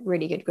to get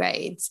really good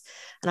grades.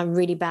 And I'm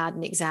really bad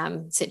in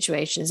exam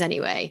situations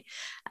anyway.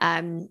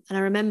 And I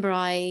remember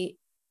I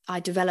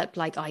developed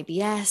like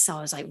IBS.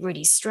 I was like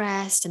really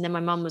stressed. And then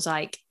my mum was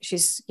like,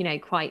 she's,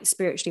 quite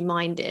spiritually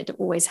minded,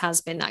 always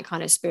has been that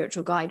kind of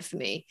spiritual guide for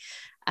me.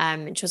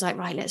 And she was like,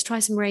 right, let's try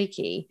some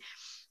Reiki.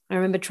 I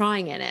remember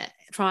trying it,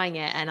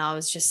 and I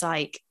was just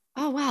like,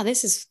 oh, wow,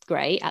 this is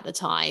great at the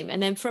time.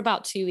 And then for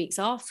about 2 weeks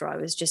after, I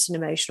was just an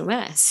emotional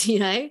mess,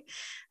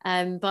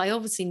 but I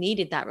obviously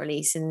needed that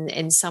release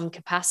in some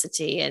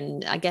capacity.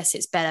 And I guess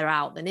it's better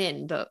out than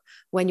in. But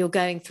when you're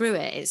going through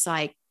it, it's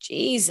like,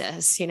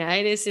 Jesus,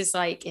 this is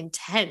like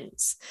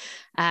intense.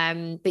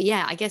 But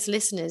yeah, I guess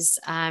listeners,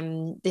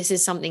 this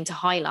is something to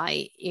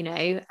highlight,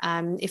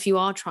 if you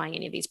are trying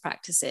any of these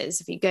practices,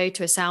 if you go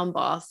to a sound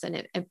bath and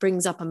it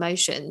brings up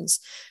emotions,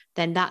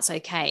 then that's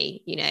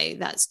okay.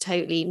 That's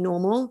totally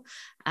normal.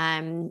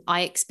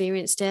 I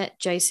experienced it.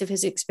 Joseph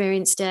has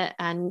experienced it,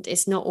 and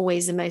it's not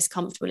always the most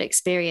comfortable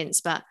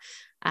experience, but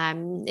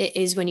it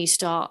is when you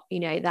start,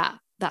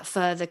 that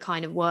further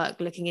kind of work,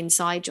 looking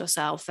inside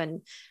yourself,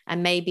 and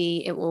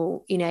maybe it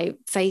will,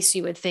 face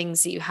you with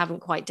things that you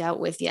haven't quite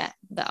dealt with yet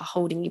that are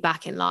holding you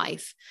back in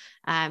life.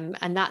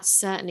 And that's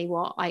certainly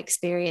what I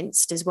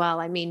experienced as well.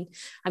 I mean,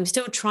 I'm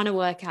still trying to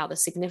work out the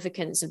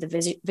significance of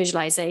the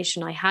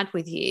visualization I had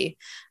with you,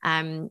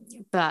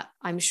 but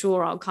I'm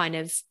sure I'll kind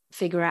of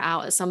figure it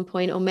out at some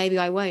point, or maybe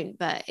I won't,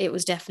 but it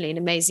was definitely an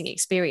amazing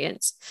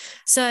experience.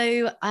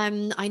 So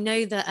I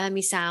know that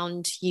Ermi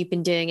Sound you've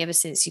been doing ever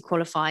since you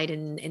qualified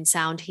in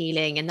sound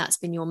healing, and that's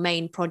been your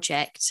main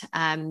project,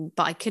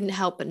 but I couldn't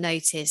help but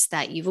notice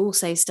that you've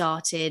also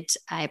started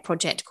a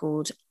project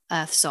called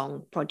Earth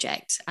Song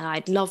Project, and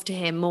I'd love to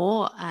hear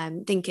more. I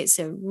think it's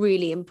a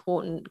really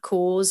important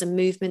cause and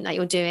movement that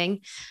you're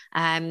doing.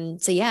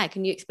 So yeah,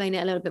 can you explain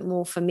it a little bit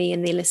more for me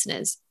and the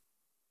listeners?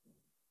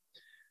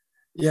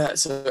 Yeah,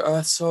 so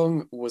Earth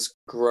Song was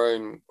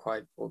grown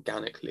quite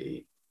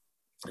organically,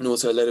 and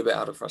also a little bit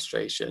out of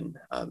frustration.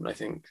 I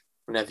think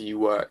whenever you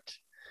work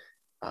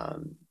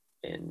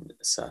in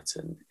a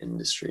certain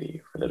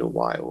industry for a little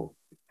while,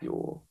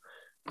 your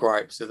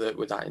gripes with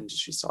that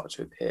industry start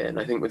to appear. And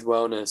I think with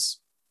wellness,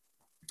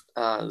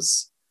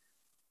 as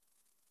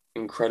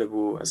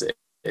incredible as it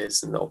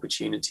is, and the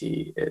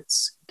opportunity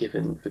it's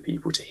given for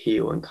people to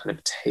heal and kind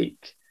of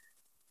take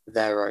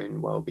their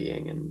own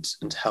well-being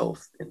and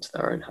health into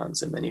their own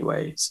hands in many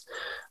ways,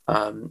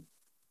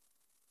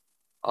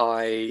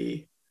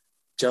 I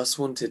just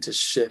wanted to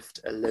shift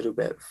a little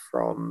bit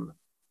from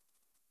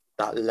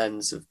that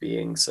lens of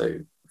being so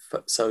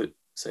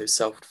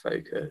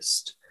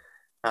self-focused,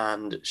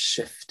 and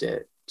shift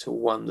it to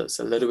one that's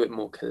a little bit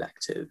more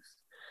collective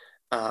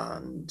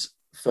and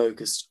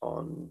focused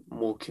on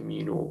more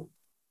communal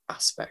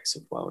aspects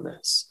of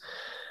wellness.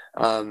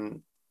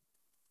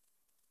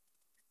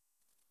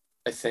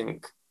 I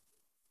think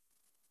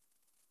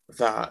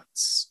that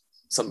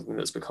something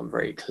that's become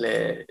very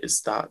clear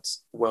is that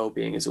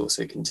well-being is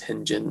also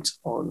contingent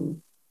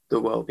on the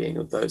well-being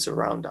of those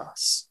around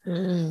us,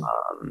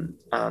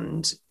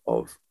 and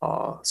of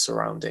our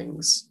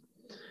surroundings.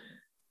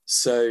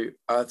 So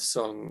Earth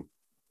Song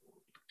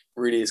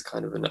really is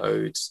kind of an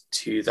ode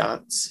to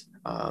that,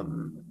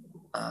 and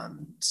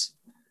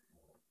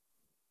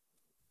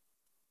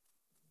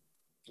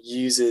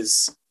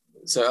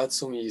Earth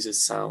Song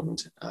uses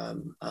sound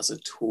as a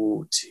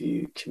tool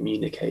to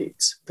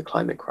communicate the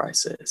climate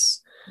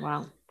crisis.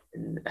 Wow.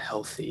 In a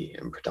healthy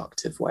and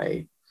productive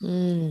way.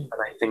 And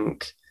I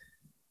think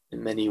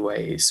in many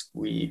ways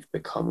we've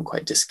become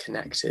quite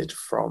disconnected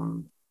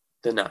from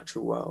the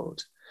natural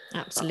world.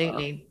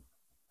 Absolutely.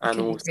 And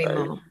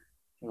also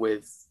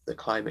with the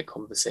climate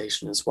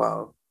conversation as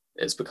well,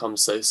 it's become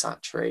so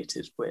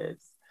saturated with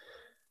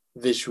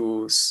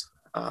visuals,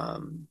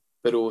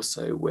 but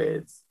also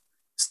with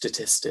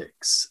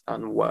statistics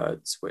and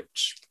words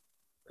which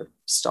have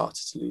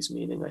started to lose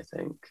meaning, I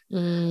think.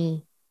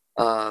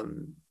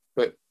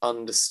 But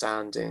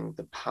understanding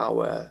the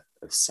power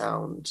of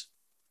sound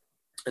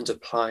and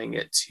applying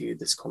it to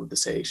this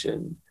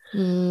conversation.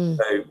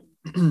 So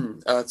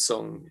Earth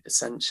Song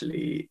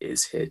essentially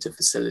is here to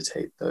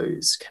facilitate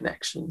those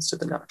connections to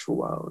the natural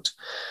world,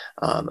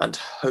 and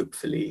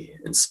hopefully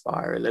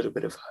inspire a little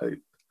bit of hope,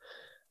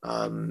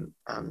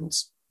 and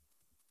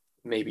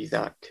maybe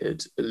that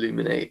could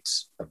illuminate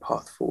a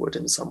path forward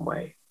in some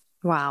way.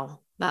 Wow,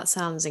 that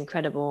sounds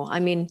incredible. I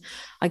mean,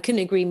 I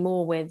couldn't agree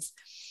more with,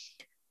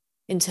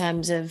 in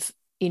terms of,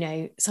 you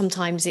know,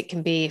 sometimes it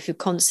can be, if you're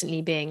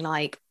constantly being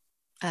like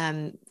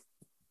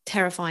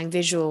terrifying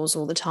visuals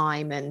all the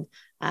time, and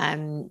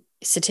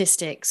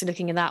statistics,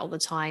 looking at that all the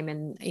time,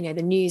 and, you know,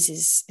 the news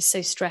is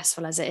so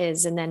stressful as it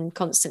is, and then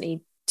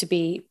constantly to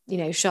be, you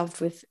know, shoved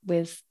with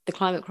the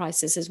climate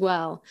crisis as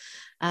well,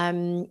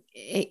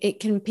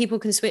 people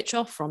can switch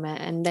off from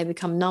it and they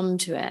become numb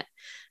to it.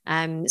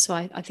 So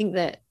I think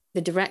that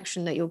the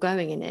direction that you're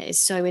going in it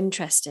is so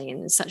interesting,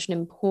 and it's such an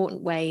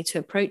important way to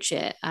approach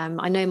it.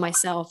 I know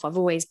myself, I've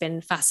always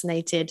been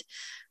fascinated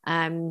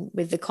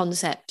with the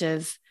concept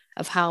of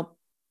how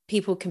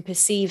people can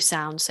perceive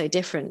sound so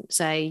different.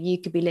 So you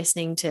could be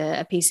listening to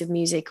a piece of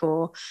music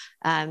or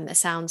a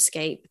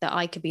soundscape that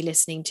I could be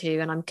listening to,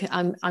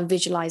 and I'm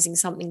visualizing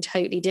something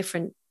totally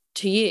different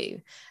to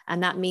you,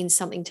 and that means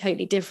something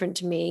totally different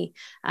to me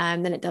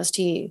than it does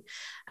to you.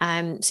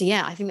 So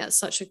yeah, I think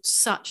that's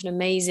such an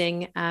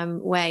amazing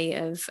way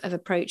of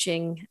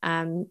approaching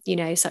you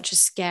know, such a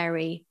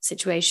scary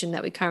situation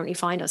that we currently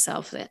find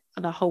ourselves in,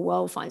 and the whole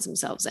world finds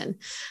themselves in.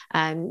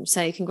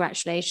 So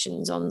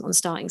congratulations on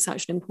starting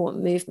such an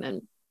important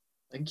movement.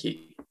 Thank you.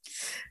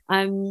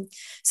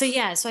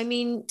 So I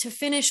mean, to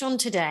finish on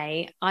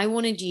today, I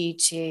wanted you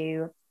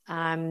to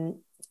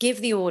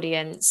give the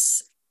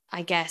audience,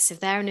 I guess, if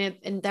they're in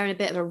a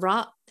bit of a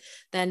rut,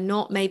 they're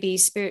not maybe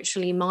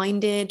spiritually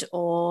minded,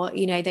 or,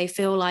 you know, they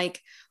feel like,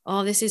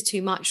 oh, this is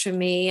too much for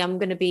me, I'm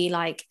going to be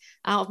like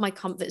out of my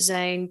comfort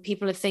zone,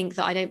 people think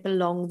that I don't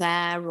belong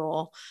there,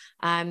 or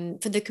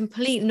for the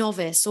complete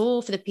novice,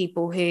 or for the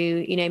people who,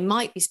 you know,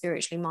 might be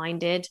spiritually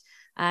minded,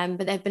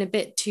 but they've been a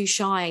bit too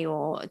shy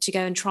or to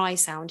go and try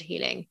sound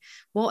healing,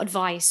 what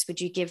advice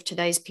would you give to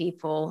those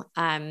people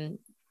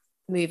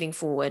moving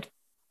forward?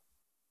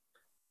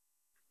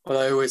 Well,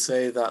 I always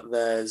say that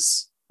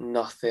there's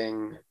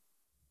nothing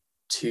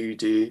to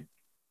do.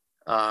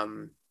 A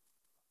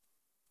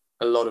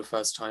lot of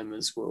first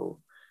timers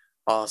will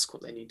ask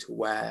what they need to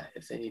wear,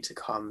 if they need to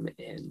come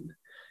in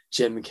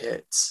gym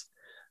kits,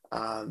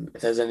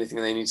 if there's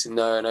anything they need to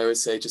know. And I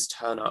always say, just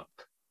turn up,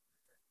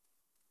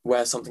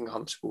 wear something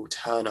comfortable,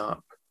 turn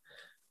up,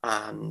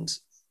 and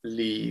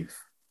leave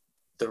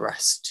the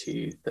rest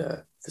to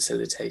the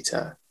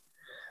facilitator.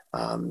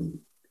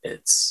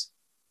 It's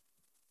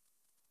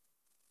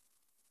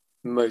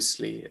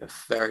mostly a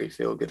very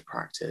feel-good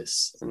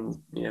practice,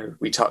 and, you know,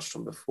 we touched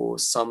on before,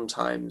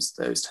 sometimes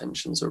those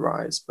tensions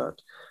arise, but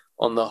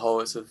on the whole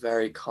it's a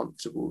very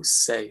comfortable,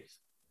 safe,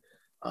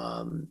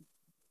 and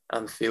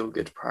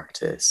feel-good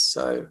practice.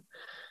 So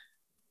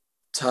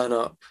turn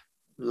up,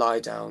 lie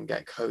down,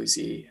 get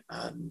cozy,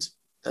 and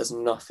there's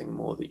nothing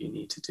more that you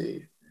need to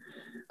do.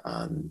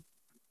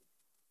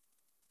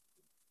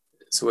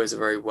 It's always a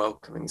very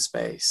welcoming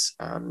space,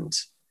 and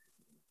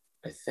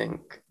I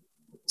think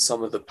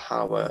some of the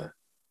power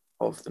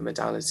of the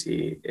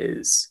modality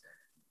is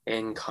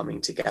in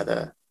coming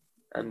together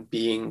and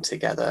being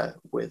together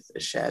with a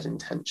shared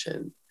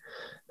intention.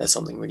 There's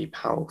something really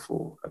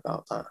powerful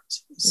about that.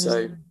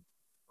 So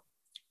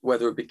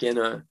whether a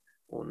beginner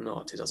or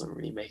not, it doesn't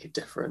really make a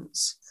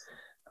difference.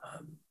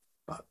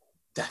 But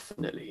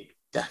definitely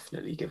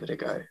give it a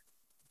go.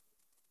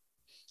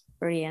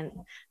 Brilliant.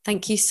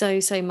 Thank you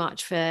so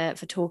much for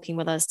talking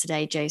with us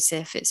today,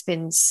 Joseph. It's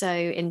been so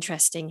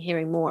interesting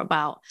hearing more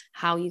about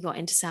how you got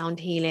into sound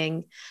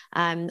healing.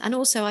 And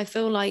also, I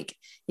feel like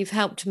you've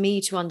helped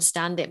me to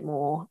understand it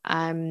more,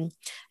 to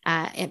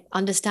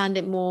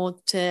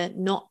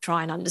not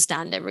try and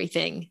understand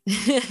everything.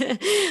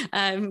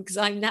 Because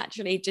I'm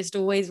naturally just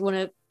always want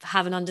to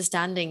have an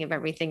understanding of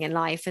everything in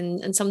life.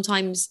 And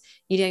sometimes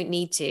you don't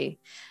need to.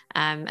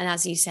 And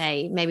as you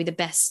say, maybe the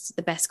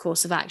best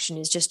course of action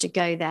is just to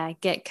go there,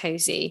 get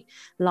cozy,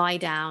 lie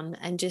down,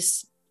 and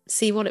just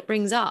see what it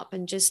brings up,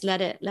 and just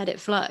let it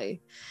flow.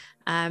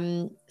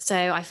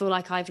 So I feel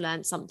like I've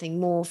learned something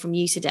more from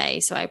you today.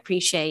 So I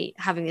appreciate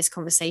having this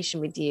conversation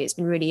with you. It's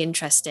been really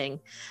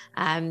interesting.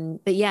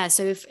 But yeah,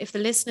 so if the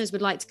listeners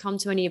would like to come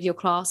to any of your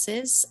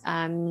classes,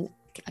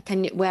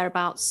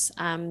 whereabouts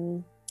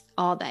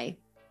are they?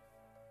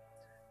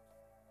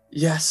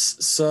 Yes,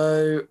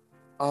 so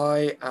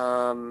I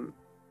am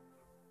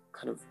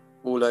kind of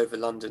all over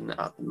London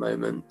at the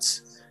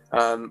moment.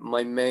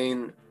 My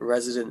main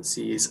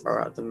residencies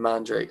are at the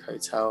Mandrake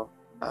Hotel,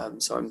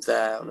 so I'm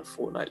there on a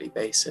fortnightly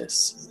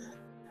basis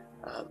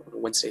on a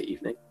Wednesday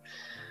evening.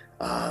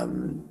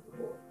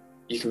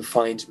 You can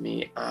find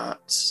me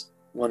at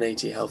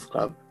 180 Health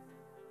Club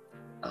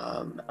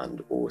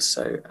and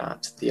also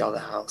at the Other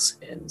House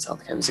in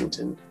South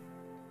Kensington.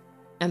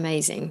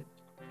 Amazing.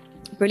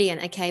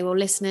 Brilliant. Okay, well,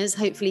 listeners,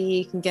 hopefully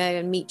you can go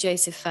and meet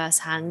Joseph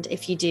firsthand.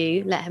 If you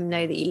do, let him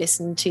know that you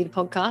listened to the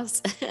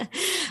podcast.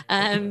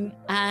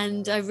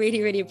 And I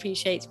really, really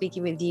appreciate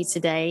speaking with you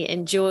today.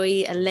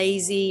 Enjoy a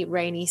lazy,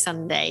 rainy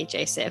Sunday,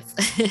 Joseph.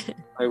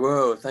 I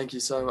will. Thank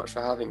you so much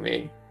for having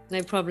me.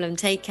 No problem.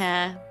 Take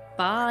care.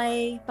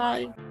 Bye.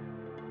 Bye.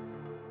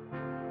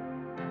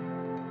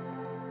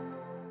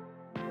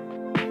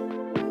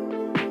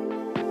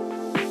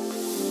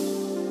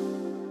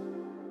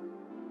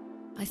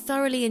 I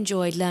thoroughly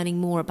enjoyed learning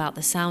more about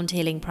the sound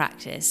healing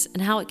practice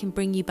and how it can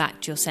bring you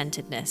back to your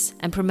centeredness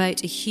and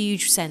promote a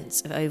huge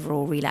sense of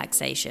overall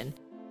relaxation.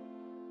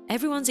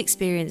 Everyone's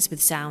experience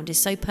with sound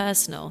is so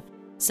personal,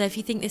 so if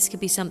you think this could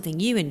be something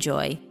you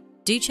enjoy,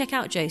 do check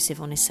out Joseph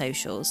on his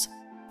socials,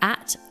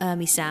 at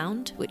Urmi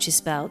Sound, which is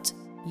spelled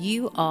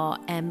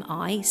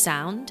URMI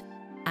Sound,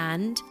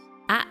 and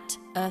at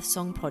Earth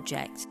Song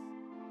Project.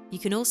 You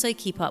can also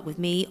keep up with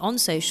me on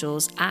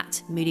socials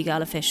at Moody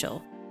Girl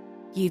Official.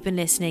 You've been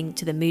listening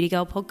to the Moody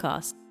Girl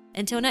podcast.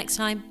 Until next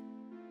time.